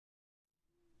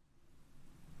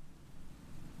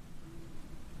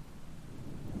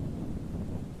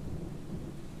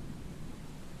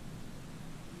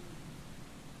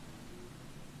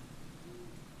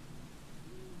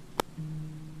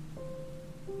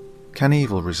Can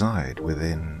evil reside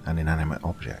within an inanimate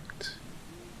object?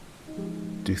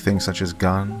 Do things such as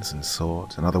guns and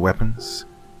swords and other weapons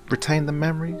retain the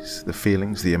memories, the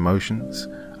feelings, the emotions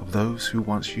of those who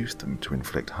once used them to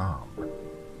inflict harm?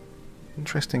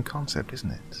 Interesting concept,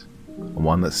 isn't it? And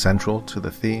one that's central to the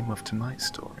theme of tonight's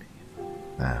story.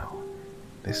 Now,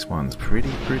 this one's pretty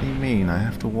mean, I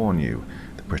have to warn you.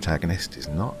 The protagonist is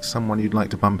not someone you'd like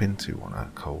to bump into on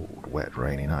a cold, wet,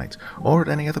 rainy night, or at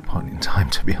any other point in time,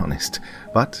 to be honest.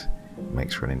 But it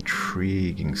makes for an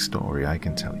intriguing story, I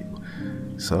can tell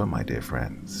you. So, my dear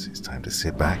friends, it's time to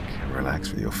sit back and relax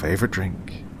with your favorite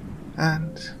drink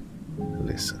and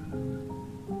listen.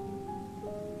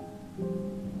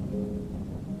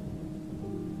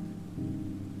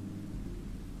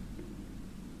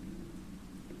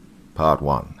 Part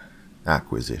 1.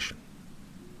 Acquisition.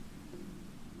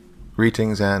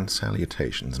 Greetings and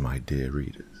salutations, my dear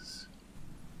readers.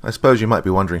 I suppose you might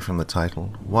be wondering from the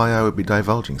title why I would be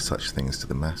divulging such things to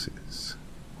the masses.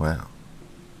 Well,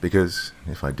 because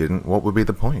if I didn't, what would be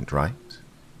the point, right?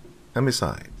 And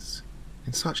besides,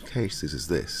 in such cases as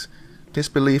this,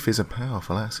 disbelief is a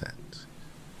powerful asset.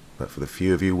 But for the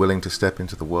few of you willing to step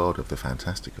into the world of the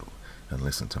fantastical and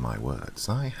listen to my words,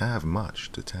 I have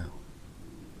much to tell.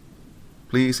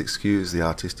 Please excuse the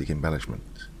artistic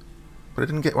embellishment, but I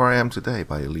didn't get where I am today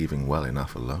by leaving well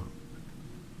enough alone.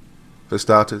 For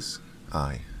starters,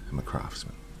 I am a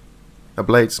craftsman. A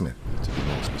bladesmith, to be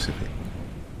more specific,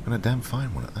 and a damn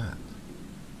fine one at that.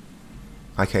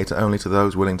 I cater only to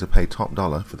those willing to pay top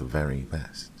dollar for the very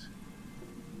best.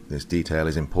 This detail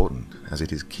is important, as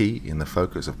it is key in the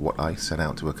focus of what I set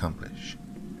out to accomplish,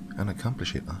 and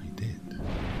accomplish it I did.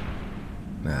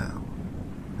 Now,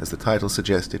 as the title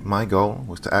suggested, my goal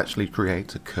was to actually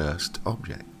create a cursed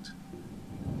object.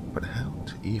 But how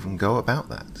to even go about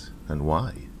that, and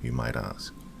why, you might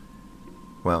ask?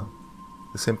 Well,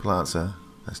 the simple answer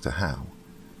as to how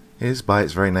is, by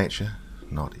its very nature,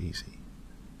 not easy.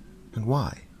 And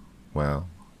why? Well,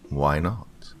 why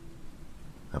not?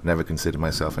 I've never considered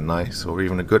myself a nice or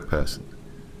even a good person,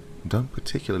 and don't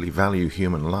particularly value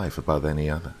human life above any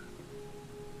other.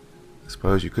 I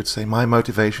suppose you could say my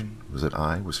motivation was that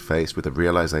I was faced with the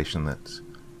realization that,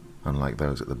 unlike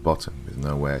those at the bottom with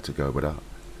nowhere to go but up,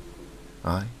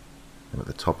 I am at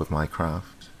the top of my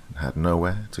craft and had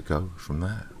nowhere to go from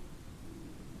there.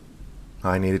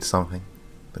 I needed something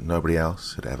that nobody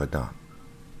else had ever done.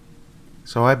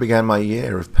 So I began my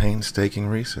year of painstaking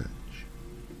research.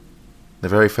 The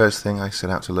very first thing I set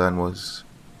out to learn was,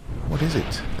 what is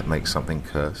it that makes something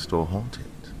cursed or haunted?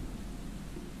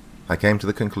 I came to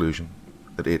the conclusion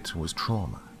that it was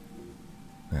trauma.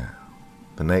 Now,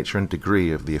 the nature and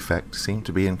degree of the effect seemed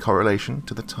to be in correlation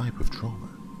to the type of trauma.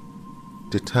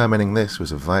 Determining this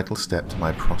was a vital step to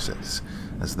my process,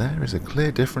 as there is a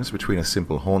clear difference between a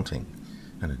simple haunting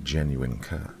and a genuine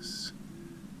curse.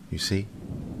 You see,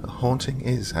 a haunting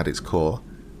is, at its core,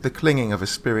 the clinging of a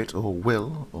spirit or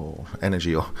will, or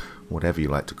energy, or whatever you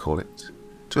like to call it,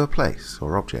 to a place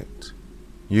or object,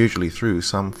 usually through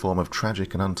some form of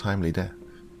tragic and untimely death.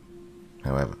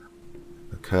 However,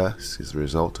 a curse is the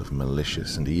result of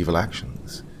malicious and evil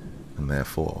actions, and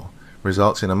therefore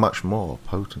results in a much more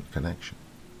potent connection.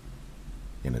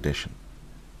 In addition,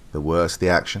 the worse the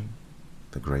action,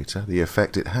 the greater the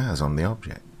effect it has on the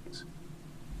object.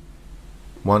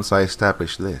 Once I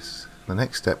established this, the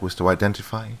next step was to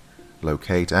identify,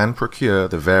 locate, and procure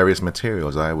the various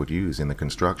materials I would use in the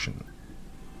construction.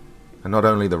 And not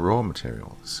only the raw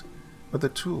materials, but the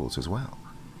tools as well.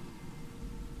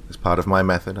 As part of my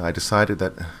method, I decided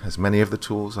that as many of the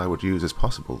tools I would use as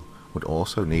possible would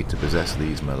also need to possess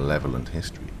these malevolent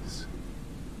histories.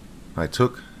 I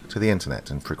took to the internet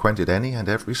and frequented any and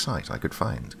every site I could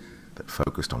find that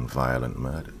focused on violent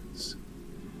murders.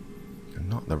 And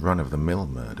not the run-of-the-mill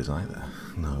murders either.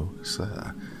 No,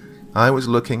 sir. I was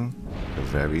looking for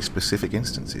very specific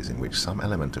instances in which some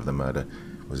element of the murder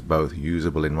was both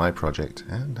usable in my project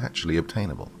and actually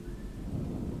obtainable.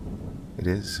 It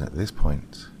is at this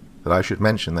point that I should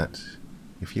mention that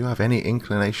if you have any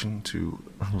inclination to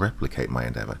replicate my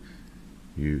endeavor,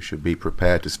 you should be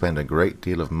prepared to spend a great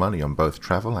deal of money on both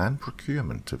travel and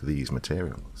procurement of these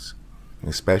materials,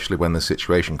 especially when the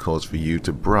situation calls for you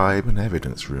to bribe an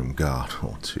evidence room guard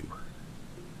or two.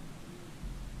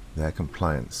 Their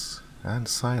compliance and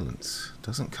silence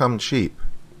doesn't come cheap,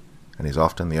 and is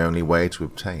often the only way to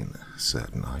obtain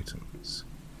certain items.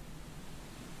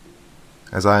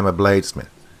 As I am a bladesmith,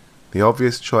 the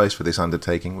obvious choice for this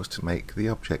undertaking was to make the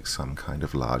object some kind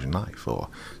of large knife or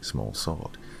small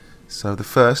sword, so the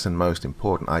first and most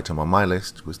important item on my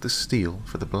list was the steel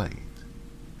for the blade.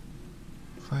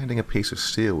 Finding a piece of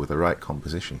steel with the right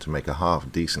composition to make a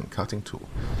half-decent cutting tool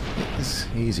is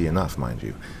easy enough, mind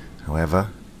you. However,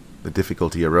 the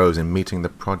difficulty arose in meeting the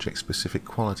project-specific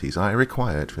qualities I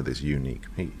required for this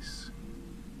unique piece.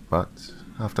 But,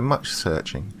 after much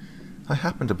searching, I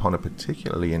happened upon a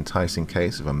particularly enticing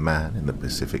case of a man in the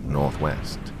Pacific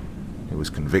Northwest who was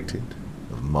convicted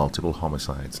of multiple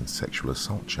homicides and sexual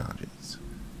assault charges.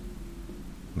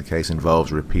 The case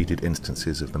involves repeated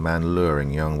instances of the man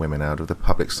luring young women out of the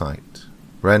public sight,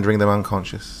 rendering them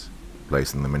unconscious,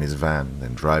 placing them in his van,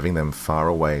 then driving them far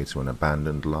away to an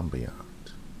abandoned lumberyard.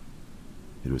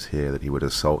 It was here that he would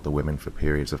assault the women for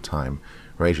periods of time,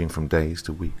 ranging from days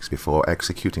to weeks, before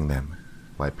executing them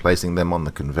by placing them on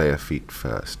the conveyor feet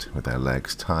first, with their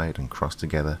legs tied and crossed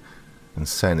together, and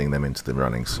sending them into the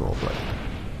running saw blade.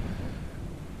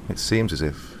 It seems as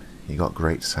if he got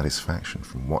great satisfaction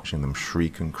from watching them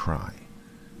shriek and cry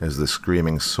as the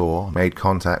screaming saw made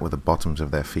contact with the bottoms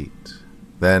of their feet,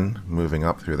 then moving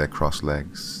up through their crossed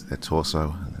legs, their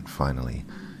torso, and then finally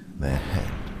their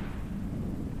head.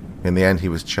 In the end, he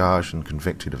was charged and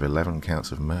convicted of 11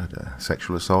 counts of murder,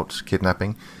 sexual assault,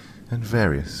 kidnapping, and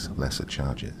various lesser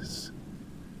charges.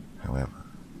 However,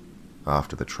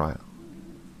 after the trial,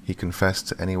 he confessed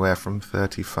to anywhere from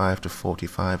 35 to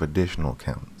 45 additional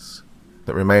counts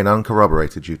that remain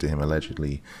uncorroborated due to him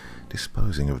allegedly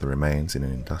disposing of the remains in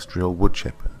an industrial wood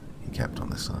chipper he kept on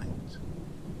the site.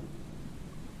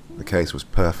 The case was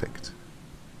perfect,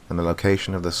 and the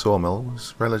location of the sawmill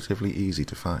was relatively easy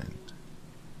to find.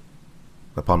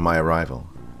 Upon my arrival,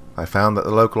 I found that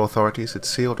the local authorities had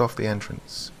sealed off the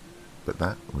entrance, but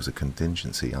that was a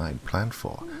contingency I had planned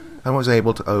for and was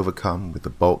able to overcome with the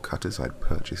bolt cutters I'd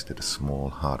purchased at a small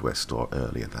hardware store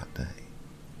earlier that day.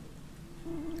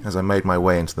 As I made my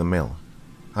way into the mill,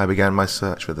 I began my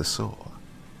search for the saw,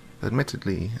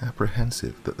 admittedly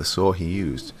apprehensive that the saw he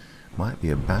used might be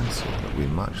a bandsaw that would be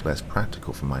much less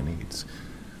practical for my needs,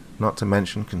 not to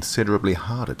mention considerably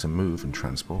harder to move and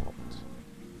transport.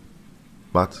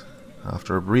 But,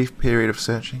 after a brief period of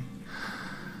searching,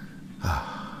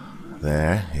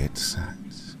 there it sat,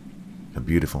 a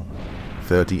beautiful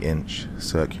 30-inch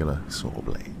circular saw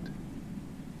blade.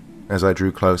 As I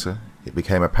drew closer, it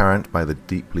became apparent by the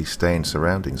deeply stained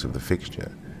surroundings of the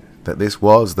fixture that this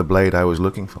was the blade I was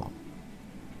looking for.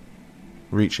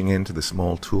 Reaching into the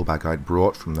small tool bag I'd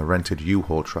brought from the rented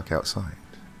U-Haul truck outside,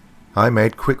 I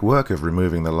made quick work of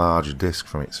removing the large disc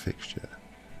from its fixture,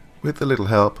 with the little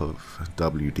help of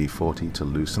WD-40 to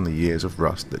loosen the years of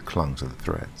rust that clung to the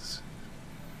threads.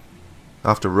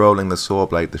 After rolling the saw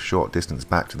blade the short distance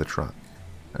back to the truck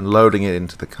and loading it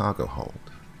into the cargo hold,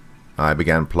 I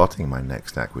began plotting my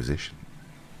next acquisition.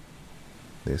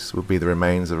 This would be the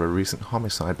remains of a recent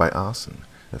homicide by arson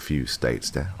a few states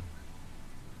down.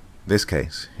 This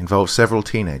case involved several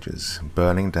teenagers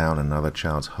burning down another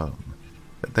child's home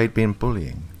that they'd been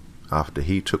bullying after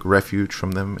he took refuge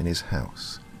from them in his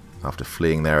house, after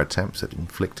fleeing their attempts at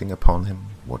inflicting upon him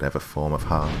whatever form of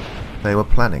harm they were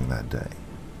planning that day.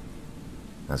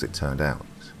 As it turned out,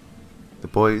 the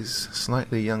boy's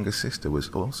slightly younger sister was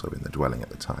also in the dwelling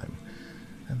at the time,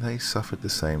 and they suffered the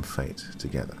same fate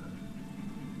together.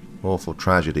 Awful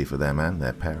tragedy for them and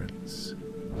their parents.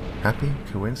 Happy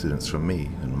coincidence for me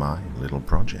and my little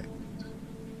project.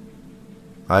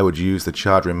 I would use the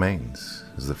charred remains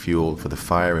as the fuel for the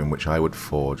fire in which I would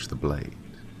forge the blade.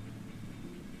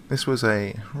 This was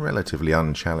a relatively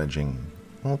unchallenging,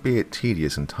 albeit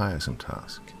tedious and tiresome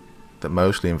task, that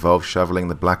mostly involved shoveling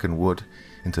the blackened wood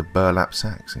into burlap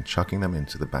sacks and chucking them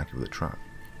into the back of the truck.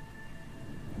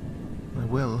 I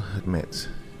will admit,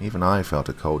 even I felt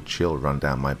a cold chill run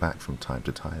down my back from time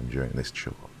to time during this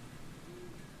chore.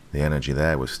 The energy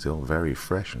there was still very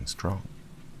fresh and strong,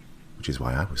 which is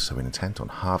why I was so intent on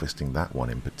harvesting that one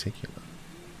in particular.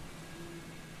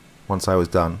 Once I was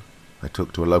done, I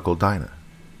took to a local diner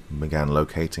and began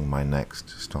locating my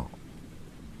next stop.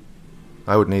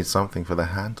 I would need something for the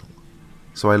handle,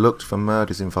 so I looked for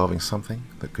murders involving something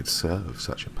that could serve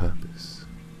such a purpose.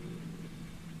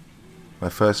 I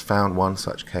first found one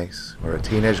such case where a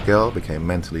teenage girl became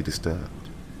mentally disturbed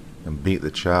and beat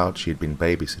the child she had been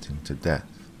babysitting to death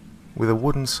with a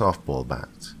wooden softball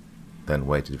bat, then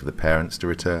waited for the parents to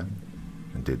return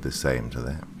and did the same to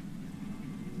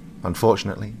them.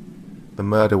 Unfortunately, the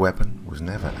murder weapon was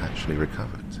never actually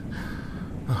recovered.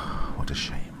 Oh, what a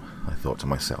shame, I thought to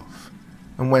myself,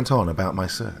 and went on about my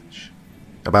search.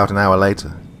 About an hour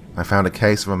later, I found a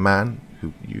case of a man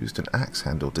who used an axe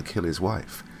handle to kill his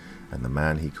wife, and the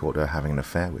man he caught her having an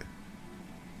affair with.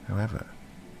 However,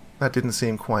 that didn't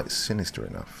seem quite sinister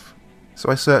enough,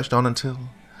 so I searched on until...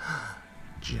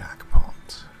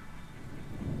 jackpot.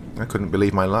 I couldn't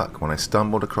believe my luck when I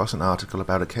stumbled across an article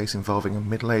about a case involving a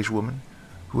middle-aged woman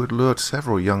who had lured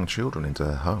several young children into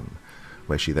her home,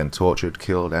 where she then tortured,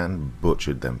 killed, and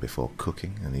butchered them before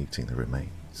cooking and eating the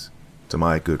remains. To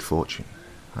my good fortune,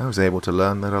 I was able to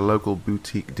learn that a local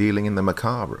boutique dealing in the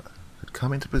macabre had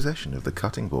come into possession of the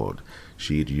cutting board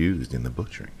she'd used in the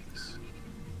butcherings.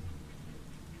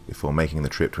 Before making the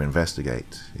trip to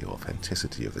investigate the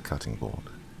authenticity of the cutting board,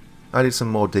 I did some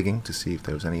more digging to see if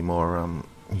there was any more,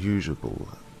 usable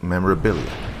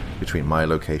memorabilia between my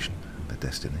location and the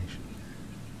destination.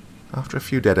 After a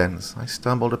few dead ends, I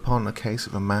stumbled upon a case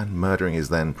of a man murdering his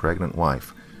then pregnant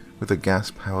wife with a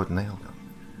gas-powered nail gun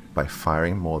by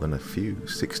firing more than a few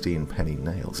 16-penny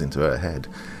nails into her head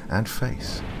and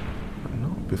face, but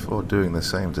not before doing the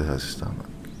same to her stomach.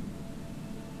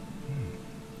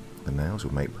 The nails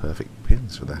would make perfect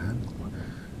pins for the handle.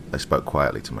 I spoke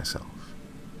quietly to myself,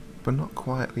 but not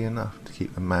quietly enough to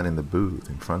keep the man in the booth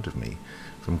in front of me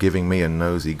from giving me a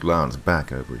nosy glance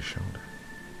back over his shoulder.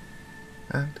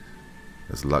 And,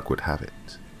 as luck would have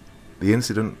it, the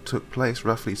incident took place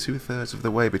roughly 2/3 of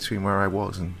the way between where I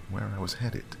was and where I was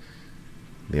headed.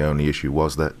 The only issue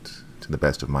was that, to the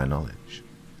best of my knowledge,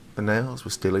 the nails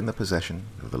were still in the possession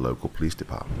of the local police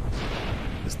department,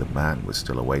 as the man was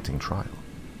still awaiting trial.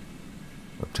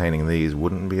 Obtaining these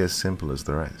wouldn't be as simple as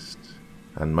the rest,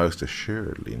 and most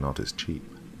assuredly not as cheap.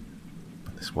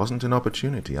 But this wasn't an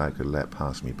opportunity I could let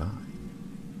pass me by.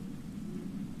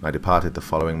 I departed the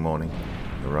following morning,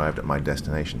 and arrived at my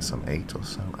destination some 8 or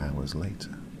so hours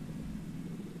later.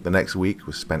 The next week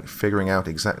was spent figuring out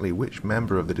exactly which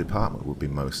member of the department would be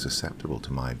most susceptible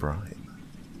to my bribe.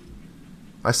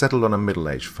 I settled on a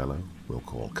middle-aged fellow we'll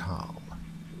call Carl.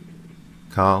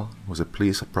 Carl was a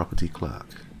police property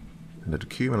clerk, and had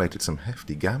accumulated some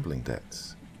hefty gambling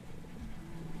debts.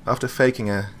 After faking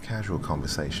a casual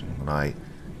conversation when I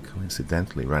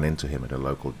coincidentally ran into him at a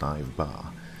local dive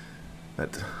bar,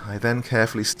 that I then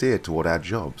carefully steered toward our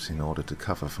jobs in order to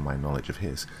cover for my knowledge of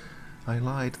his, I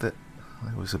lied that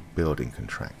I was a building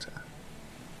contractor.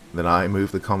 Then I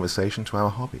moved the conversation to our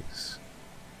hobbies,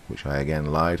 which I again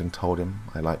lied and told him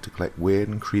I liked to collect weird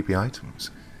and creepy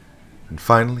items, and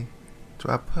finally to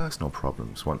our personal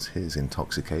problems once his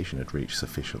intoxication had reached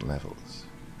sufficient levels.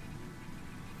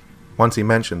 Once he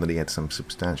mentioned that he had some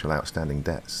substantial outstanding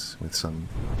debts with some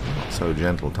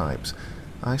not-so-gentle types,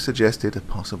 I suggested a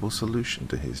possible solution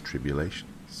to his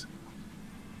tribulations.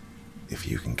 If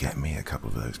you can get me a couple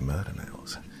of those murder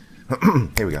nails...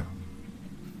 Here we go.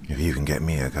 If you can get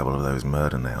me a couple of those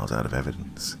murder nails out of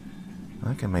evidence,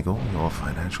 I can make all your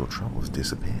financial troubles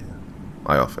disappear,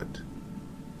 I offered,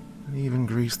 and even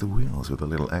grease the wheels with a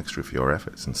little extra for your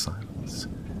efforts and silence,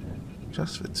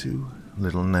 just for 2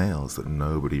 little nails that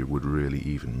nobody would really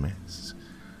even miss.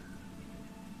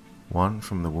 One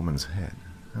from the woman's head,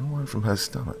 and one from her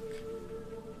stomach.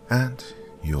 And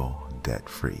you're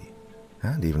debt-free,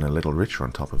 and even a little richer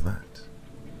on top of that.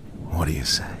 What do you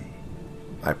say?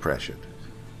 I pressured.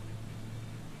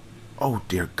 Oh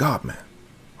dear God, man.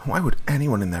 Why would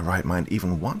anyone in their right mind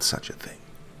even want such a thing?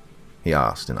 He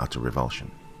asked in utter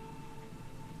revulsion.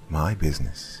 My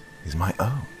business is my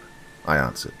own, I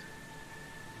answered.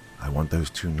 I want those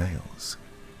 2 nails,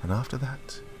 and after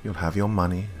that you'll have your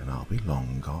money and I'll be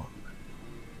long gone.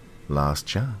 Last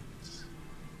chance.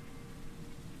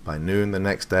 By noon the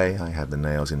next day I had the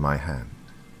nails in my hand,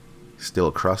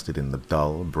 still crusted in the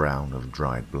dull brown of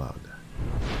dried blood.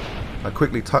 I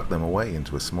quickly tucked them away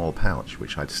into a small pouch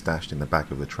which I'd stashed in the back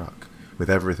of the truck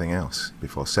with everything else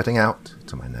before setting out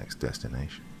to my next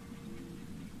destination.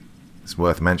 It's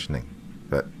worth mentioning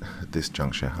that at this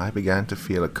juncture I began to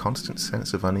feel a constant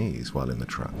sense of unease while in the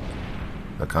truck,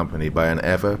 accompanied by an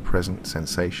ever-present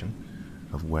sensation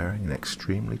of wearing an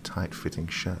extremely tight-fitting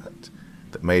shirt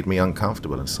that made me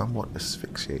uncomfortable and somewhat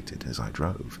asphyxiated as I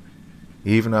drove,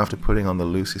 even after putting on the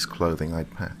loosest clothing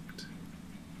I'd packed.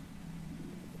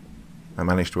 I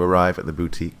managed to arrive at the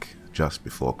boutique just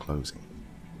before closing.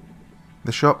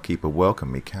 The shopkeeper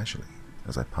welcomed me casually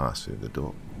as I passed through the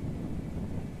door,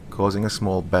 causing a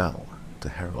small bell to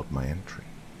herald my entry.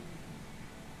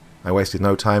 I wasted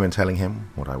no time in telling him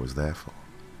what I was there for.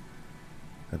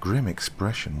 A grim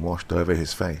expression washed over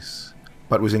his face,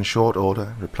 but was in short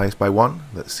order replaced by one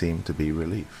that seemed to be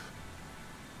relief.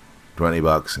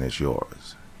 $20 and it's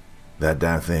yours. That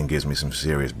damn thing gives me some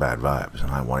serious bad vibes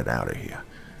and I want it out of here.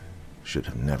 Should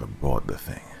have never bought the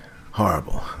thing.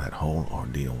 Horrible that whole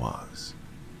ordeal was.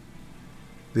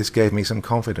 This gave me some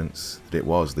confidence that it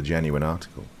was the genuine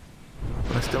article,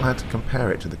 but I still had to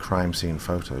compare it to the crime scene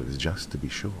photos just to be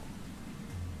sure.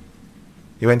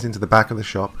 He went into the back of the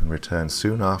shop and returned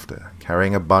soon after,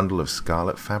 carrying a bundle of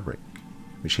scarlet fabric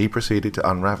which he proceeded to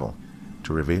unravel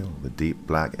to reveal the deep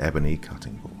black ebony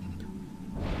cutting board.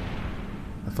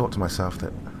 I thought to myself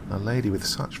that a lady with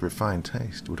such refined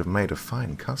taste would have made a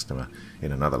fine customer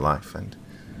in another life, and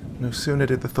no sooner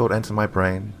did the thought enter my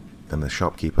brain than the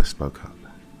shopkeeper spoke up.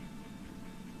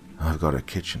 "I've got a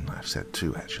kitchen knife set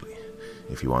too, actually,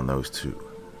 if you want those too.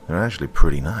 They're actually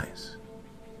pretty nice."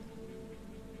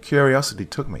 Curiosity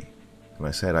took me, and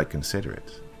I said I'd consider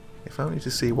it, if only to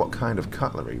see what kind of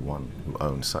cutlery one who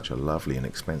owned such a lovely and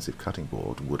expensive cutting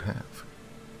board would have.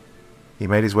 He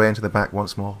made his way into the back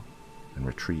once more and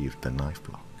retrieved the knife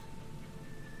block.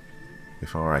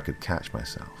 Before I could catch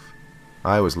myself,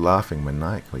 I was laughing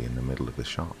maniacally in the middle of the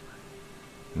shop,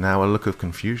 now a look of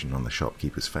confusion on the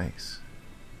shopkeeper's face.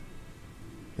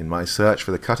 In my search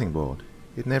for the cutting board,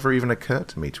 it never even occurred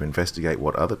to me to investigate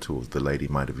what other tools the lady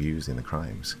might have used in the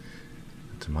crimes.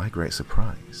 And to my great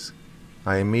surprise,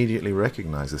 I immediately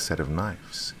recognized the set of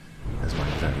knives as my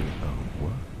very own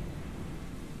work.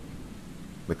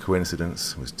 The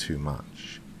coincidence was too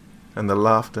much, and the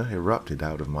laughter erupted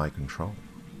out of my control.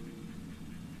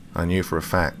 I knew for a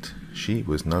fact she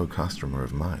was no customer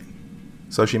of mine,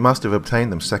 so she must have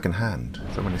obtained them second-hand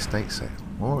from an estate sale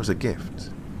or as a gift,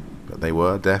 but they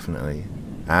were definitely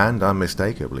and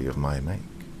unmistakably of my make.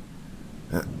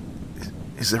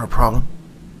 Is there a problem?"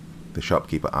 the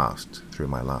shopkeeper asked through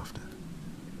my laughter.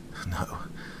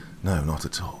 No, not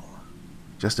at all.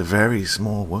 Just a very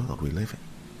small world we live in,"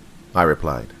 I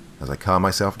replied as I calmed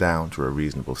myself down to a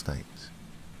reasonable state.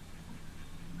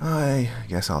 "I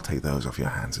guess I'll take those off your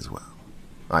hands as well,"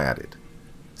 I added.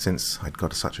 Since I'd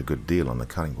got such a good deal on the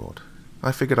cutting board,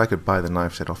 I figured I could buy the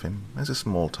knife set off him as a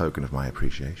small token of my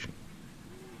appreciation.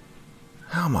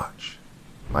 "How much?"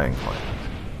 I inquired.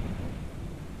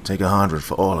 "Take 100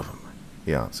 for all of them,"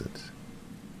 he answered.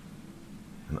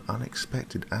 An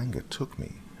unexpected anger took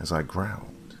me as I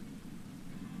growled.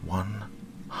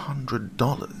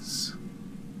 $100?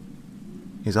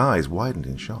 His eyes widened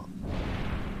in shock.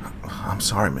 "I'm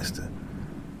sorry, mister.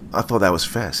 I thought that was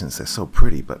fair since they're so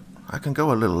pretty, but I can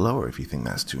go a little lower if you think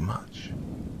that's too much."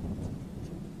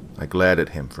 I glared at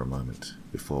him for a moment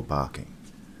before barking.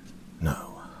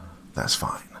 "No, that's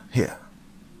fine. Here,"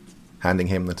 handing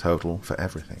him the total for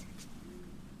everything.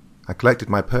 I collected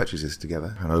my purchases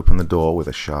together and opened the door with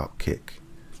a sharp kick,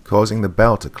 causing the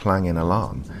bell to clang in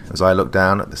alarm as I looked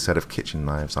down at the set of kitchen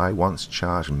knives I once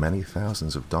charged many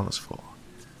thousands of dollars for,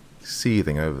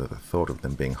 seething over the thought of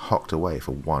them being hocked away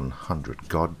for $100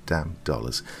 goddamn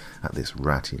at this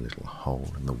ratty little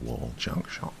hole-in-the-wall junk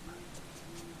shop.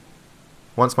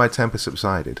 Once my temper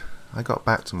subsided, I got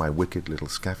back to my wicked little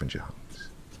scavenger hunt.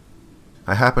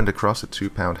 I happened across a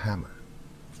 2-pound hammer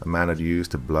a man had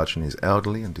used to bludgeon his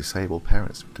elderly and disabled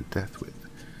parents to death with.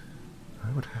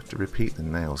 I would have to repeat the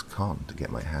nail's con to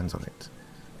get my hands on it,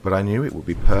 but I knew it would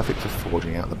be perfect for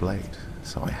forging out the blade,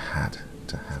 so I had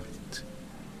to have it.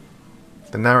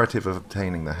 The narrative of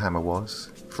obtaining the hammer was,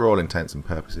 for all intents and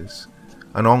purposes,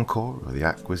 an encore of the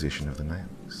acquisition of the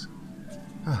nails.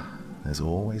 There's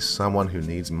always someone who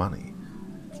needs money,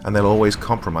 and they'll always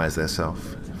compromise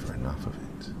theirself for enough of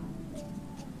it.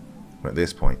 At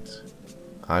this point,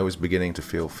 I was beginning to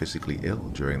feel physically ill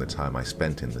during the time I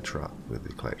spent in the truck with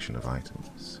the collection of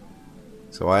items,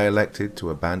 so I elected to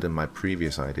abandon my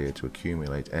previous idea to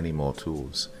accumulate any more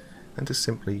tools and to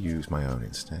simply use my own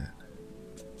instead.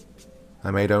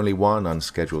 I made only one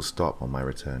unscheduled stop on my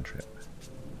return trip.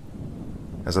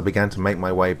 As I began to make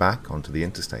my way back onto the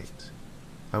interstate,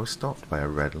 I was stopped by a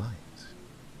red light.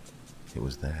 It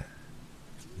was there,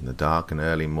 in the dark and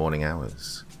early morning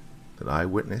hours, that I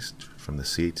witnessed from the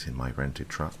seat in my rented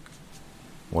truck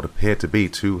what appeared to be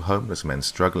 2 homeless men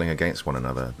struggling against one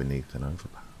another beneath an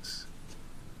overpass.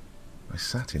 I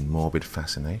sat in morbid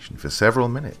fascination for several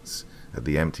minutes at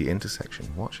the empty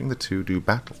intersection, watching the 2 do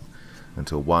battle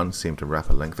until one seemed to wrap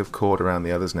a length of cord around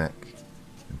the other's neck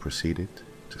and proceeded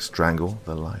to strangle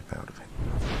the life out of him.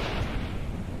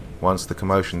 Once the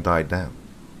commotion died down,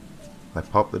 I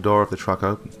popped the door of the truck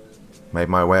open, made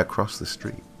my way across the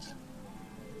street.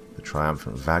 The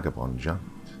triumphant vagabond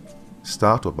jumped,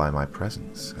 startled by my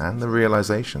presence and the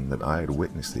realization that I had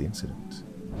witnessed the incident.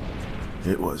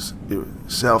 It was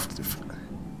self-defense,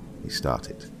 he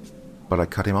started, but I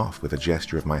cut him off with a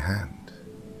gesture of my hand.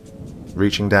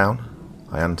 Reaching down,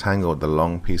 I untangled the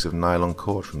long piece of nylon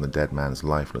cord from the dead man's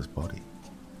lifeless body.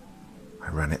 I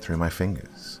ran it through my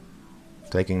fingers,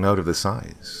 taking note of the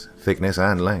size, thickness,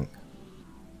 and length.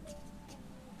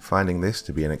 Finding this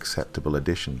to be an acceptable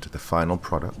addition to the final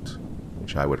product,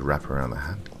 which I would wrap around the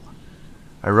handle,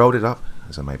 I rolled it up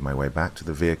as I made my way back to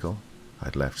the vehicle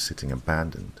I'd left sitting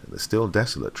abandoned at the still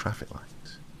desolate traffic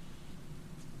light.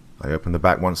 I opened the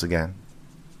back once again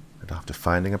and after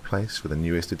finding a place for the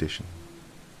newest edition,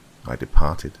 I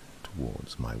departed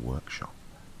towards my workshop.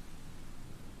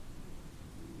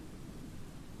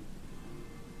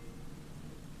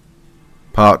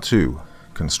 Part 2.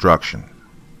 Construction.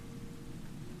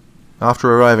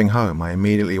 After arriving home, I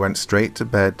immediately went straight to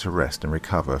bed to rest and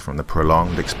recover from the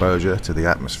prolonged exposure to the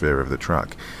atmosphere of the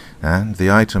truck, and the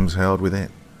items held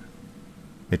within.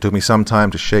 It took me some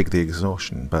time to shake the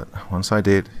exhaustion, but once I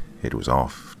did, it was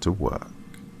off to work.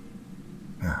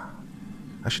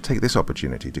 I should take this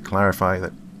opportunity to clarify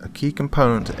that a key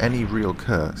component to any real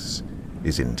curse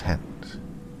is intent.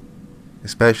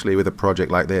 Especially with a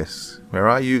project like this, where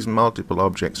I use multiple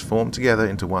objects formed together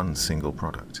into one single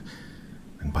product.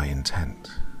 And by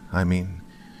intent, I mean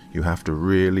you have to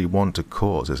really want to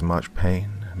cause as much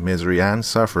pain, misery, and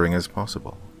suffering as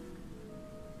possible.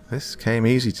 This came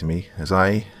easy to me, as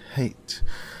I hate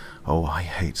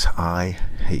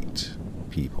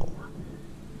people.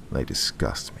 They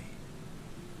disgust me.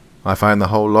 I find the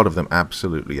whole lot of them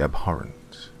absolutely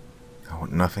abhorrent. I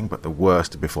want nothing but the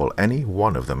worst to befall any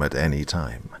one of them at any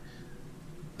time.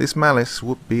 This malice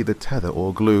would be the tether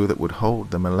or glue that would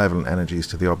hold the malevolent energies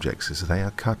to the objects as they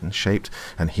are cut and shaped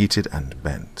and heated and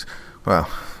bent. Well,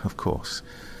 of course,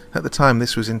 at the time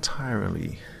this was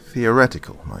entirely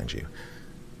theoretical, mind you.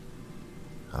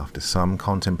 After some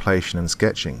contemplation and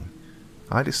sketching,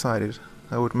 I decided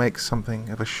I would make something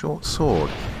of a short sword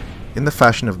in the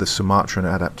fashion of the Sumatran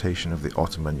adaptation of the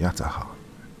Ottoman yatahan.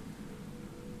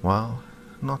 While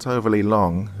not overly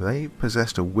long, they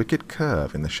possessed a wicked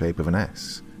curve in the shape of an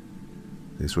S.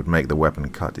 This would make the weapon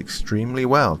cut extremely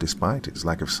well despite its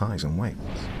lack of size and weight.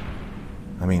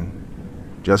 I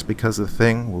mean, just because the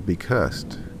thing will be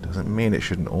cursed doesn't mean it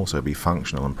shouldn't also be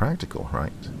functional and practical,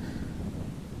 right?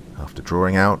 After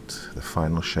drawing out the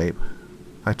final shape,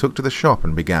 I took to the shop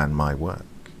and began my work.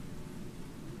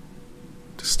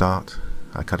 To start,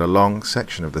 I cut a long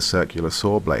section of the circular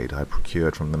saw blade I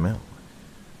procured from the mill.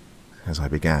 As I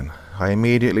began, I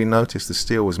immediately noticed the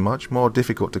steel was much more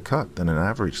difficult to cut than an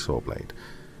average saw blade,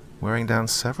 wearing down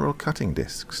several cutting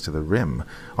discs to the rim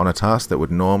on a task that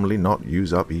would normally not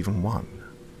use up even one.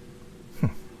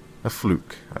 A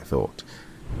fluke, I thought,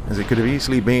 as it could have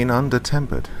easily been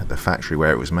under-tempered at the factory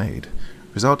where it was made,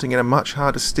 resulting in a much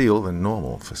harder steel than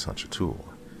normal for such a tool.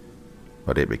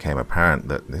 But it became apparent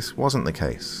that this wasn't the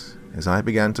case, as I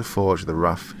began to forge the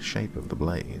rough shape of the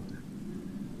blade.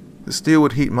 The steel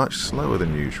would heat much slower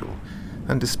than usual,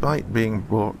 and despite being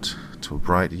brought to a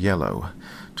bright yellow,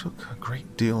 took a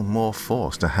great deal more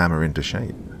force to hammer into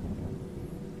shape.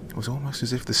 It was almost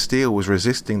as if the steel was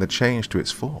resisting the change to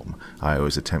its form I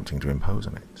was attempting to impose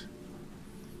on it.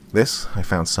 This I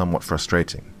found somewhat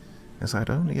frustrating, as I had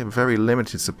only a very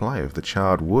limited supply of the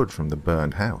charred wood from the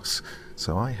burned house,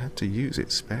 so I had to use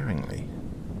it sparingly.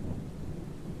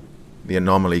 The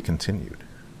anomaly continued,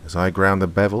 as I ground the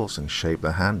bevels and shaped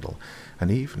the handle, and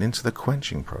even into the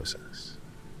quenching process.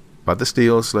 But the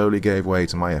steel slowly gave way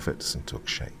to my efforts and took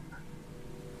shape.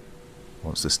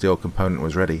 Once the steel component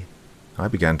was ready, I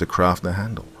began to craft the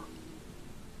handle.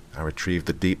 I retrieved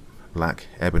the deep, black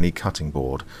ebony cutting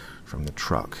board from the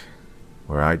truck,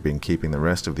 where I'd been keeping the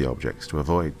rest of the objects to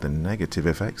avoid the negative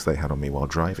effects they had on me while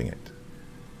driving it.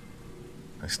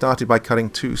 I started by cutting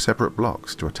 2 separate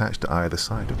blocks to attach to either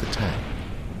side of the tang,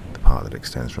 the part that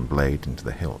extends from blade into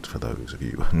the hilt for those of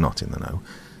you not in the know.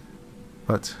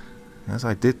 But as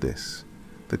I did this,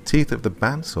 the teeth of the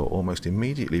bandsaw almost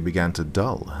immediately began to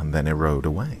dull and then erode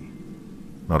away.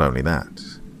 Not only that,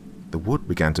 the wood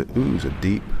began to ooze a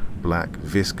deep, black,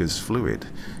 viscous fluid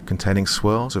containing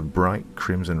swirls of bright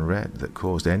crimson red that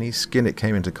caused any skin it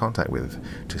came into contact with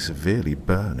to severely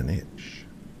burn and itch.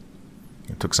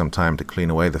 It took some time to clean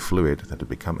away the fluid that had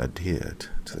become adhered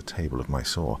to the table of my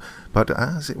saw, but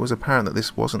as it was apparent that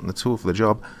this wasn't the tool for the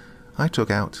job, I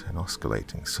took out an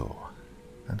oscillating saw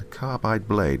and a carbide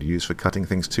blade used for cutting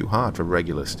things too hard for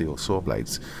regular steel saw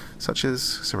blades, such as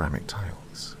ceramic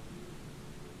tiles.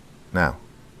 Now,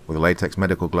 with latex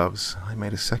medical gloves, I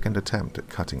made a second attempt at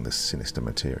cutting this sinister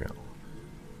material.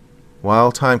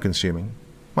 While time-consuming,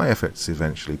 my efforts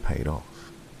eventually paid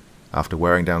off. After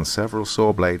wearing down several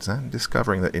saw blades and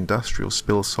discovering that industrial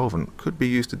spill solvent could be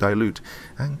used to dilute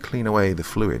and clean away the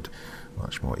fluid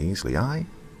much more easily, I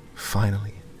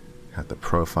finally had the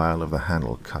profile of the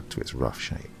handle cut to its rough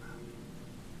shape.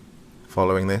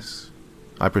 Following this,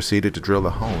 I proceeded to drill the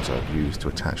holes I'd used to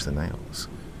attach the nails,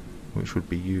 which would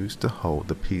be used to hold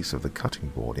the piece of the cutting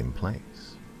board in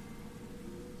place.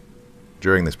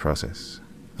 During this process,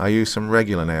 I used some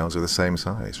regular nails of the same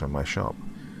size from my shop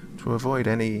to avoid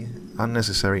any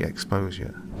unnecessary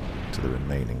exposure to the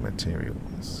remaining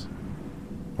materials.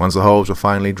 Once the holes were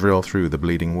finally drilled through the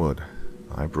bleeding wood,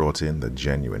 I brought in the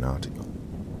genuine article.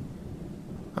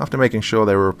 After making sure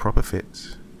they were a proper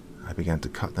fit, I began to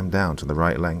cut them down to the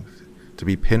right length to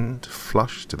be pinned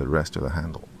flush to the rest of the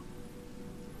handle.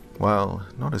 While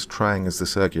not as trying as the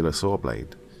circular saw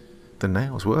blade, the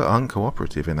nails were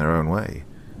uncooperative in their own way,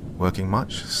 working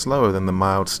much slower than the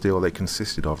mild steel they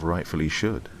consisted of rightfully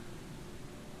should.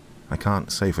 I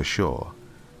can't say for sure,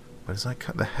 but as I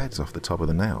cut the heads off the top of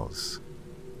the nails,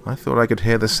 I thought I could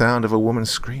hear the sound of a woman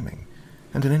screaming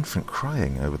and an infant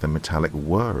crying over the metallic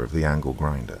whir of the angle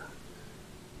grinder.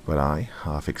 But I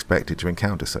half expected to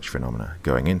encounter such phenomena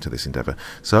going into this endeavor,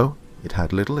 so it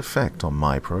had little effect on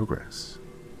my progress.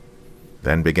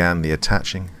 Then began the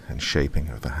attaching and shaping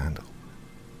of the handle.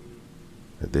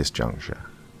 At this juncture,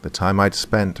 the time I'd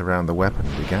spent around the weapon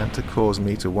began to cause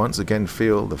me to once again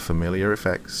feel the familiar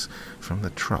effects from the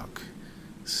truck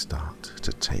start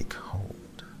to take hold.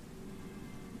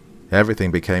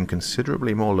 Everything became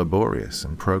considerably more laborious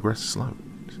and progress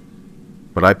slowed,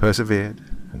 but I persevered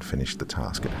and finished the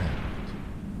task at hand.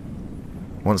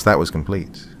 Once that was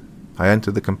complete, I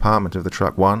entered the compartment of the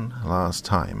truck one last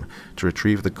time to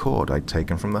retrieve the cord I'd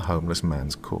taken from the homeless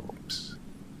man's corpse.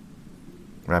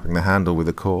 Wrapping the handle with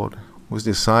the cord was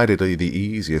decidedly the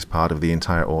easiest part of the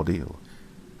entire ordeal,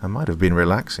 and might have been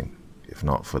relaxing, if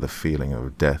not for the feeling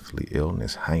of deathly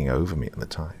illness hanging over me at the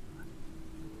time.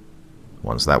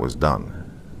 Once that was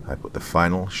done, I put the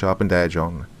final sharpened edge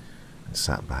on and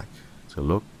sat back to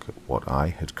look at what I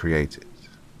had created.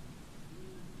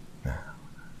 Now,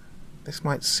 this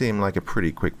might seem like a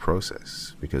pretty quick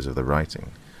process because of the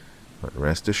writing, but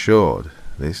rest assured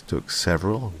this took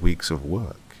several weeks of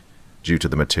work due to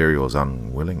the material's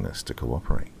unwillingness to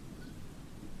cooperate.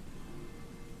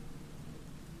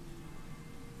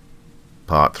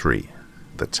 Part 3.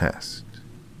 The Test.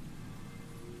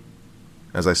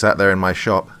 As I sat there in my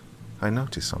shop, I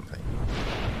noticed something.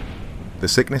 The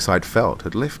sickness I'd felt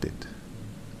had lifted,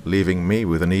 leaving me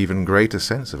with an even greater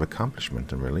sense of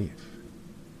accomplishment and relief.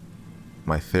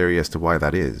 My theory as to why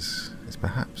that is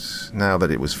perhaps, now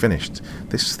that it was finished,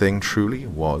 this thing truly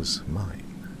was mine.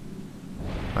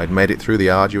 I'd made it through the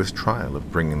arduous trial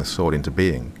of bringing the sword into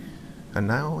being, and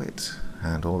now it,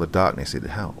 and all the darkness it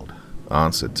held,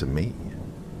 answered to me.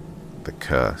 The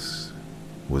curse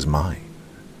was mine.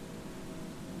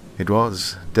 It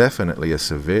was definitely a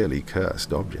severely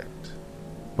cursed object,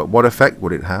 but what effect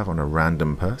would it have on a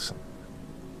random person?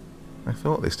 I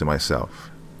thought this to myself,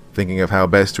 thinking of how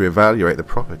best to evaluate the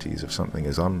properties of something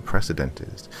as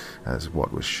unprecedented as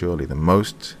what was surely the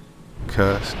most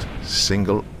cursed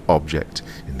single object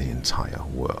in the entire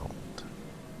world.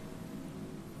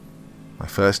 My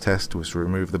first test was to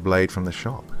remove the blade from the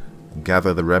shop and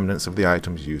gather the remnants of the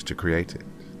items used to create it.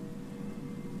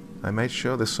 I made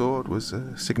sure the sword was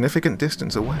a significant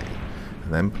distance away,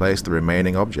 and then placed the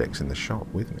remaining objects in the shop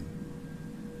with me.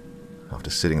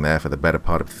 After sitting there for the better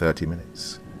part of 30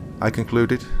 minutes, I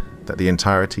concluded that the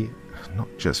entirety, not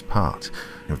just part,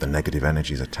 of the negative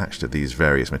energies attached to these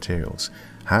various materials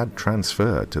had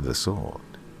transferred to the sword.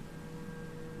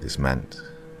 This meant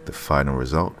the final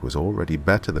result was already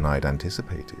better than I'd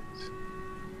anticipated.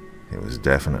 It was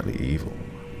definitely evil,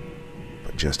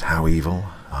 but just how evil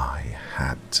I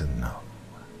had to know.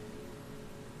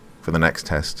 For the next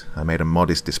test, I made a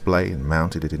modest display and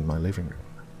mounted it in my living room.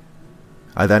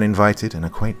 I then invited an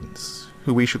acquaintance,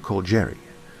 who we should call Jerry,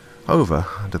 over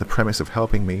under the premise of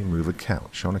helping me move a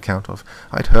couch on account of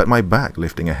I'd hurt my back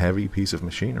lifting a heavy piece of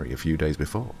machinery a few days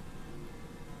before.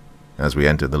 As we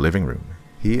entered the living room,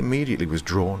 he immediately was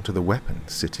drawn to the weapon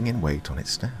sitting in wait on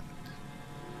its stand.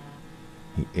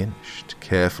 He inched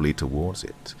carefully towards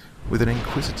it, with an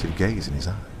inquisitive gaze in his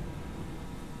eye.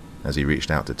 As he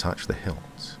reached out to touch the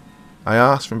hilt, I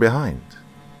asked from behind,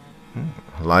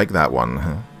 "Like that one,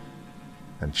 huh?"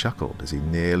 and chuckled as he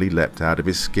nearly leapt out of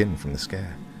his skin from the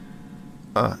scare.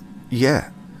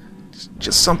 Yeah.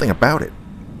 Just something about it.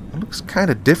 It looks kind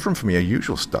of different from your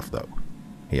usual stuff, though,"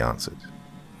 he answered.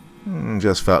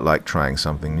 Just felt like trying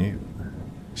something new.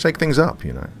 Shake things up,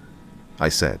 you know," I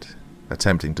said,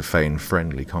 attempting to feign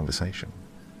friendly conversation.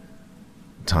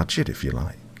 "Touch it if you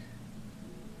like."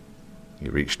 He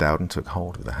reached out and took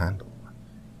hold of the handle,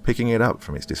 picking it up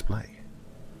from its display.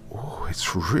 "Oh,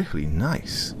 it's really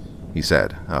nice," he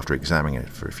said, after examining it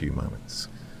for a few moments.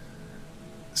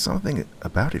 "Something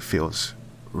about it feels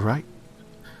right,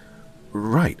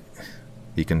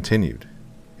 he continued,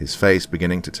 his face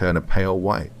beginning to turn a pale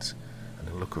white, and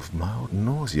a look of mild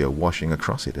nausea washing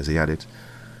across it as he added,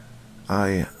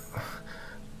 I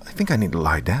think I need to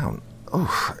lie down.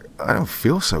 Oh, I don't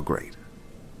feel so great."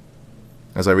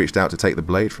 As I reached out to take the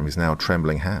blade from his now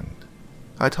trembling hand,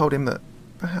 I told him that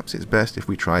perhaps it's best if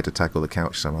we try to tackle the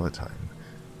couch some other time,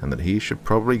 and that he should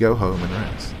probably go home and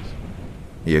rest.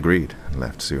 He agreed and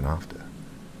left soon after,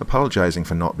 apologizing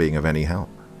for not being of any help.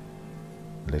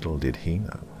 Little did he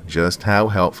know just how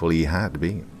helpful he had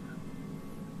been.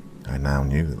 I now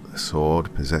knew that the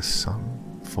sword possessed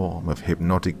some form of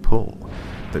hypnotic pull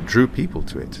that drew people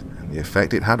to it, and the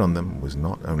effect it had on them was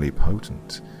not only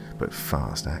potent, but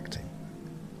fast-acting.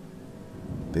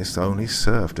 This only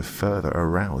served to further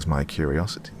arouse my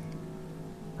curiosity.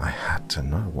 I had to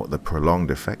know what the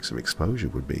prolonged effects of exposure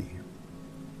would be.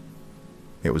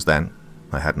 It was then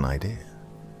I had an idea.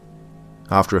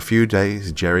 After a few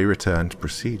days, Jerry returned to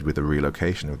proceed with the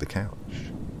relocation of the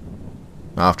couch.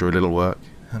 After a little work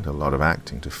and a lot of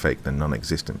acting to fake the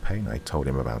non-existent pain I told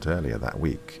him about earlier that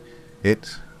week,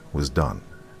 it was done.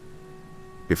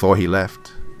 Before he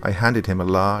left, I handed him a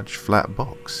large, flat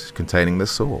box containing the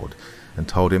sword and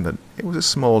told him that it was a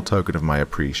small token of my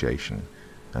appreciation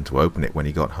and to open it when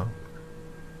he got home.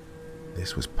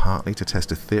 This was partly to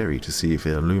test a theory to see if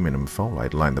the aluminum foil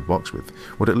I'd lined the box with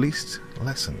would at least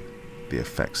lessen the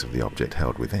effects of the object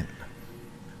held within.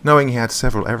 Knowing he had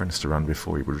several errands to run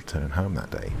before he would return home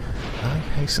that day, I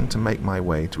hastened to make my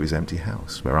way to his empty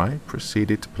house, where I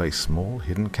proceeded to place small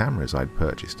hidden cameras I'd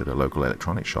purchased at a local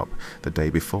electronics shop the day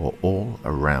before all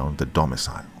around the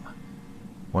domicile.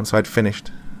 Once I'd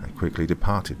finished, I quickly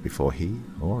departed before he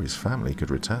or his family could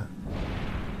return.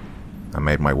 I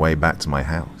made my way back to my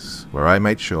house, where I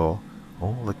made sure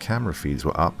all the camera feeds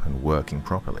were up and working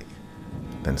properly,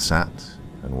 then sat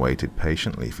and waited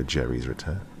patiently for Jerry's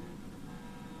return.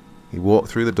 He walked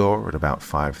through the door at about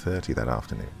 5:30 that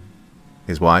afternoon.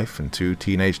 His wife and 2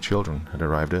 teenage children had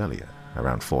arrived earlier,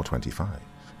 around 4:25.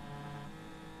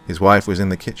 His wife was in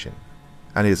the kitchen,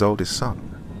 and his oldest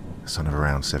son, a son of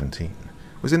around 17,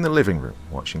 was in the living room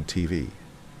watching TV,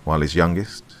 while his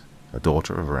youngest, a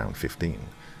daughter of around 15,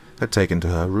 had taken to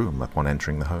her room upon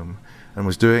entering the home and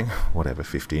was doing whatever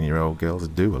 15-year-old girls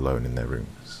do alone in their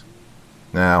rooms.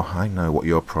 Now, I know what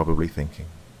you're probably thinking,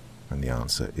 and the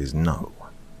answer is no.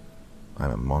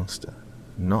 I'm a monster,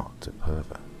 not a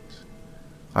pervert.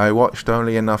 I watched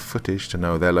only enough footage to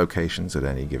know their locations at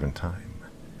any given time.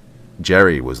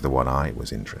 Jerry was the one I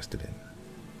was interested in.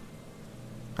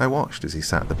 I watched as he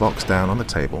sat the box down on the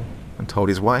table and told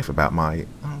his wife about my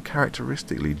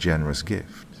uncharacteristically generous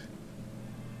gift.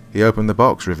 He opened the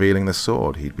box, revealing the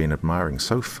sword he'd been admiring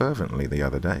so fervently the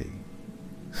other day.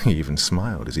 He even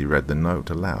smiled as he read the note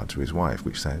aloud to his wife,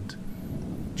 which said,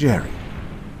 "Jerry,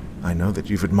 I know that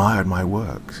you've admired my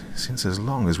work since as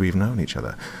long as we've known each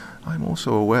other. I'm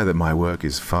also aware that my work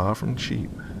is far from cheap,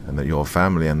 and that your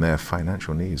family and their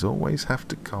financial needs always have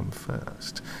to come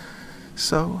first.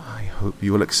 So I hope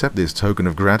you will accept this token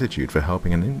of gratitude for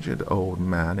helping an injured old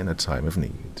man in a time of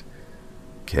need.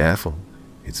 Careful,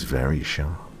 it's very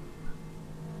sharp."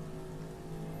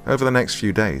 Over the next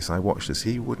few days, I watched as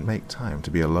he would make time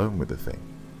to be alone with the thing,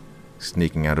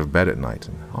 sneaking out of bed at night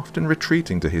and often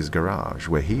retreating to his garage,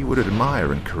 where he would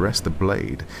admire and caress the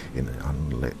blade in an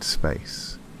unlit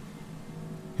space.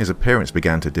 His appearance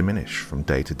began to diminish from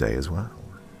day to day as well.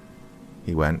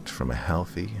 He went from a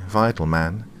healthy, vital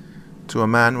man to a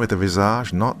man with a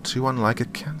visage not too unlike a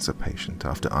cancer patient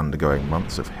after undergoing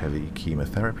months of heavy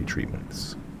chemotherapy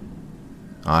treatments.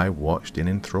 I watched in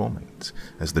enthrallment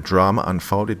as the drama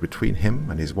unfolded between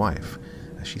him and his wife,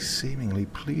 as she seemingly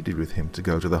pleaded with him to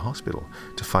go to the hospital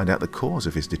to find out the cause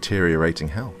of his deteriorating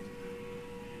health.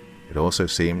 It also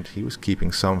seemed he was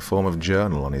keeping some form of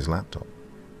journal on his laptop,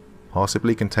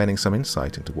 possibly containing some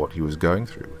insight into what he was going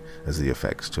through as the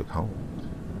effects took hold.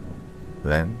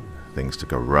 Then things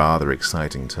took a rather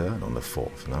exciting turn on the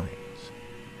 4th night.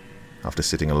 After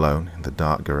sitting alone in the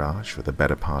dark garage for the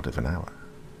better part of an hour,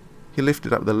 he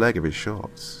lifted up the leg of his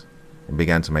shorts and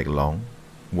began to make long,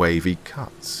 wavy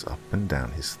cuts up and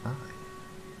down his thigh.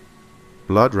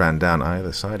 Blood ran down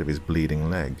either side of his bleeding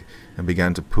leg and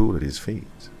began to pool at his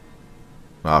feet.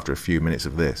 After a few minutes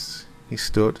of this, he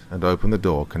stood and opened the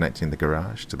door connecting the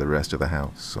garage to the rest of the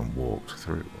house and walked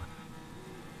through.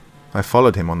 I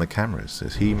followed him on the cameras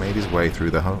as he made his way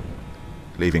through the home,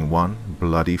 leaving one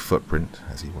bloody footprint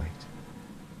as he waited.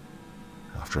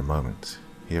 After a moment,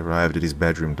 he arrived at his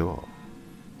bedroom door,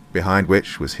 behind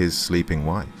which was his sleeping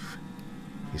wife.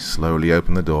 He slowly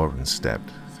opened the door and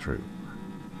stepped through.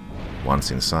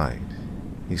 Once inside,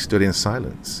 he stood in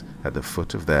silence at the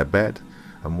foot of their bed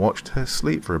and watched her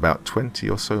sleep for about 20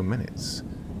 or so minutes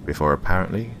before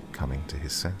apparently coming to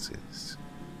his senses.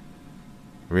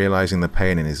 Realizing the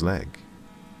pain in his leg,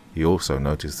 he also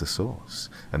noticed the source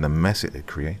and the mess it had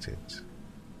created.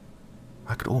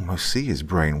 I could almost see his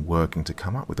brain working to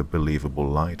come up with a believable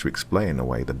lie to explain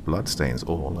away the bloodstains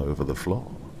all over the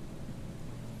floor.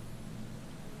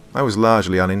 I was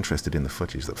largely uninterested in the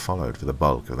footage that followed for the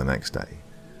bulk of the next day,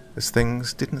 as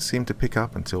things didn't seem to pick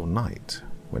up until night,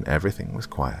 when everything was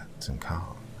quiet and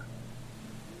calm.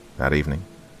 That evening,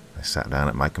 I sat down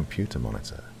at my computer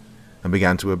monitor and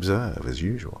began to observe as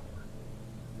usual.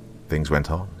 Things went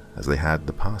on as they had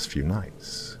the past few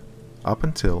nights, up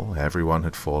until everyone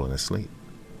had fallen asleep.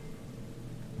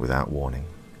 Without warning,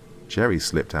 Jerry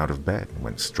slipped out of bed and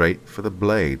went straight for the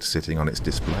blade sitting on its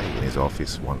display in his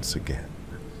office once again.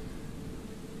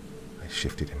 I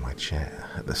shifted in my chair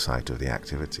at the sight of the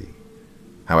activity.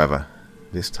 However,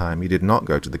 this time he did not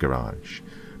go to the garage,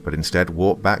 but instead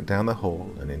walked back down the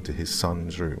hall and into his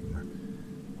son's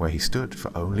room, where he stood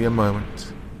for only a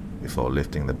moment before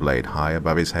lifting the blade high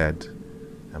above his head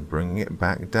and bringing it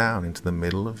back down into the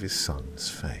middle of his son's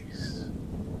face.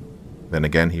 Then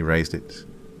again he raised it,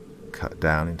 cut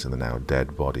down into the now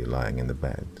dead body lying in the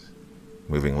bed,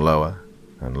 moving lower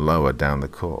and lower down the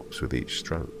corpse with each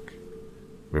stroke,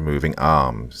 removing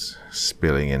arms,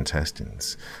 spilling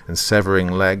intestines, and severing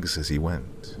legs as he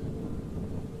went.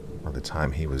 By the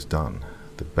time he was done,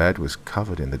 the bed was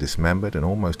covered in the dismembered and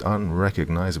almost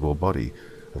unrecognizable body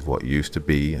of what used to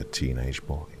be a teenage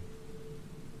boy.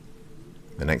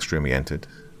 The next room he entered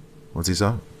was his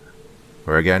own,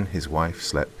 where again his wife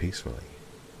slept peacefully,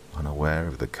 unaware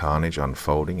of the carnage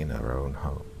unfolding in her own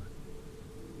home.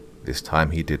 This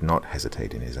time he did not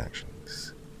hesitate in his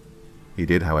actions. He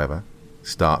did, however,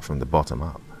 start from the bottom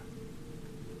up.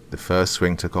 The first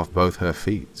swing took off both her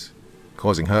feet,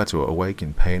 causing her to awake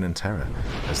in pain and terror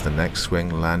as the next swing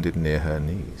landed near her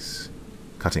knees,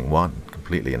 cutting one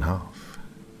completely in half,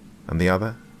 and the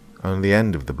other, only the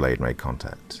end of the blade made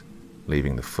contact,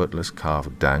 leaving the footless calf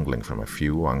dangling from a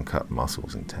few uncut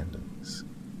muscles and tendons.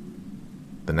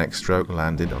 The next stroke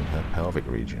landed on her pelvic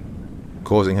region,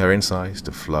 causing her insides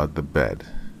to flood the bed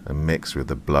and mix with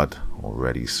the blood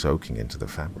already soaking into the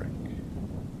fabric.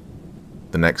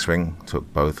 The next swing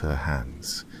took both her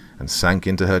hands and sank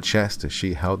into her chest as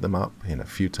she held them up in a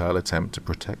futile attempt to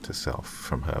protect herself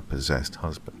from her possessed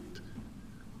husband,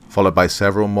 followed by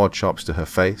several more chops to her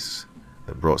face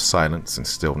that brought silence and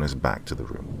stillness back to the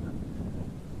room.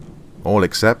 All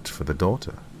except for the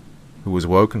daughter, who was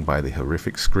woken by the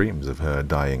horrific screams of her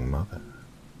dying mother.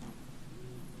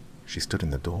 She stood in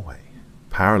the doorway,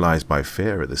 paralyzed by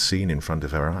fear at the scene in front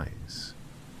of her eyes.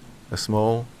 A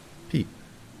small peep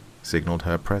signaled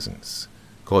her presence,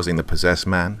 causing the possessed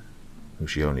man, who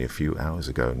she only a few hours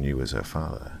ago knew as her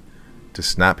father, to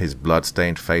snap his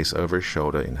blood-stained face over his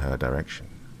shoulder in her direction.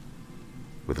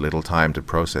 With little time to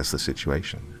process the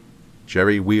situation,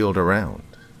 Jerry wheeled around,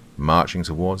 marching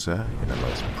towards her in the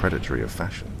most predatory of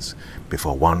fashions,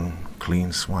 before one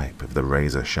clean swipe of the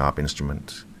razor-sharp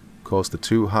instrument caused the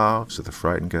two halves of the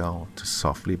frightened girl to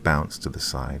softly bounce to the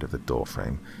side of the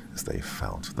doorframe as they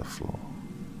fell to the floor.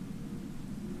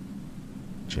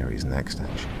 Jerry's next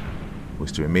action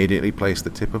was to immediately place the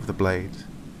tip of the blade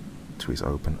to his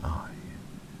open eye,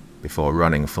 before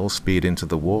running full speed into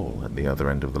the wall at the other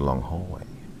end of the long hallway,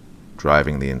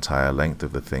 driving the entire length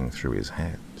of the thing through his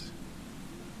head.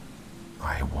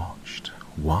 I watched,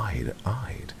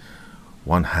 wide-eyed.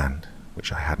 One hand,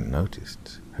 which I hadn't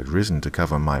noticed, had risen to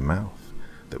cover my mouth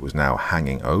that was now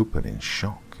hanging open in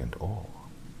shock and awe,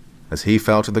 as he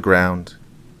fell to the ground,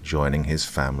 joining his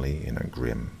family in a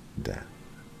grim death.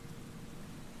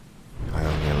 I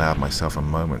only allowed myself a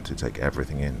moment to take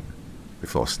everything in,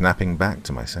 before snapping back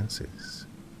to my senses.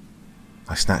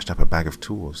 I snatched up a bag of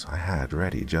tools I had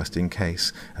ready just in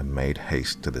case and made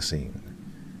haste to the scene.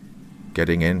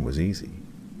 Getting in was easy.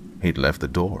 He'd left the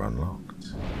door unlocked.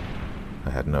 I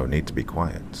had no need to be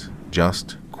quiet,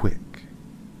 just quick.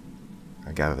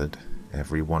 I gathered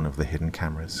every one of the hidden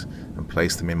cameras and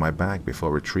placed them in my bag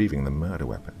before retrieving the murder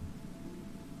weapon.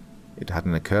 It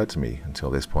hadn't occurred to me until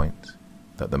this point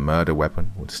that the murder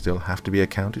weapon would still have to be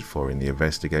accounted for in the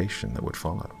investigation that would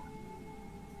follow.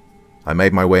 I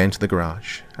made my way into the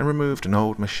garage and removed an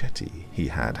old machete he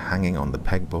had hanging on the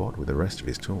pegboard with the rest of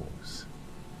his tools.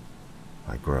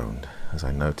 I groaned as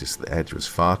I noticed the edge was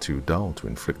far too dull to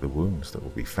inflict the wounds that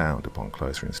would be found upon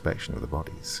closer inspection of the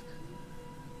bodies.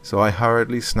 So I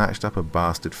hurriedly snatched up a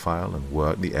bastard file and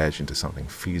worked the edge into something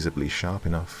feasibly sharp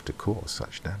enough to cause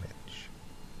such damage.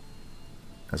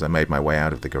 As I made my way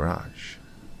out of the garage,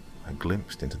 I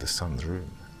glimpsed into the son's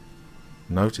room,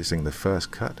 noticing the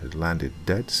first cut had landed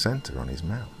dead center on his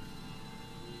mouth.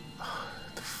 Oh,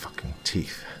 the fucking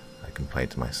teeth, I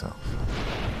complained to myself.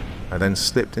 I then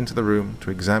slipped into the room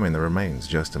to examine the remains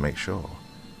just to make sure.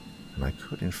 and I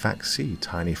could in fact see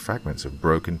tiny fragments of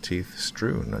broken teeth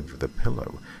strewn over the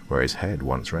pillow where his head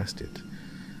once rested.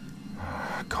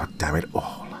 God damn it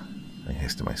all, I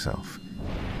hissed to myself,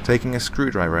 taking a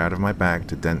screwdriver out of my bag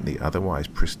to dent the otherwise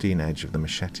pristine edge of the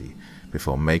machete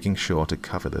before making sure to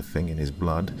cover the thing in his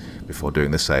blood before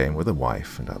doing the same with a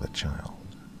wife and other child.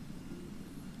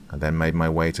 I then made my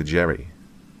way to Jerry,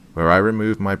 where I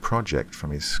removed my project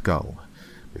from his skull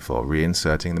before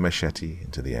reinserting the machete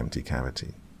into the empty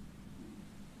cavity.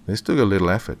 This took a little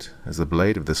effort, as the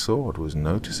blade of the sword was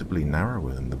noticeably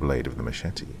narrower than the blade of the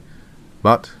machete,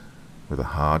 but with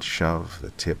a hard shove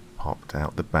the tip popped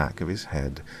out the back of his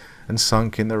head and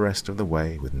sunk in the rest of the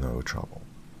way with no trouble.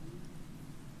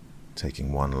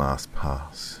 Taking one last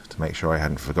pass to make sure I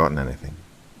hadn't forgotten anything,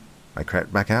 I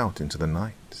crept back out into the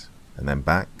night, and then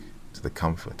back to the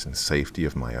comfort and safety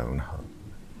of my own home.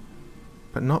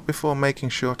 But not before making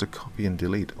sure to copy and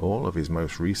delete all of his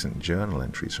most recent journal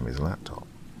entries from his laptop.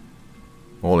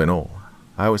 All in all,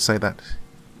 I would say that,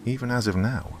 even as of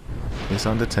now, this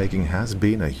undertaking has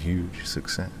been a huge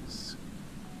success,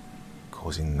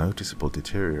 causing noticeable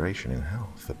deterioration in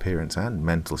health, appearance, and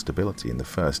mental stability in the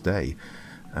first day,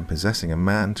 and possessing a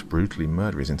man to brutally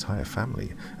murder his entire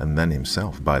family, and then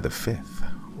himself by the 5th.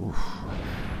 Oof.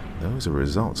 Those are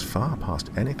results far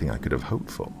past anything I could have hoped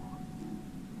for.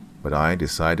 But I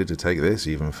decided to take this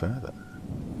even further.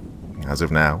 As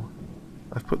of now,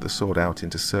 I've put the sword out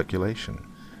into circulation,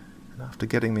 and after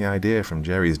getting the idea from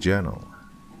Jerry's journal,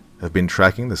 have been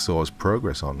tracking the sword's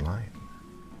progress online.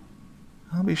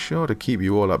 I'll be sure to keep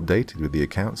you all updated with the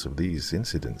accounts of these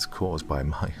incidents caused by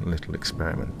my little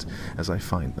experiment as I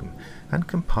find them and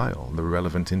compile the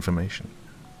relevant information,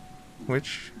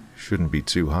 which shouldn't be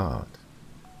too hard,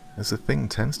 as the thing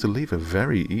tends to leave a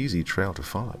very easy trail to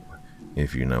follow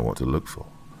if you know what to look for.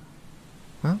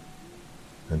 Well,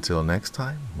 until next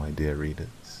time, my dear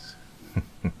readers.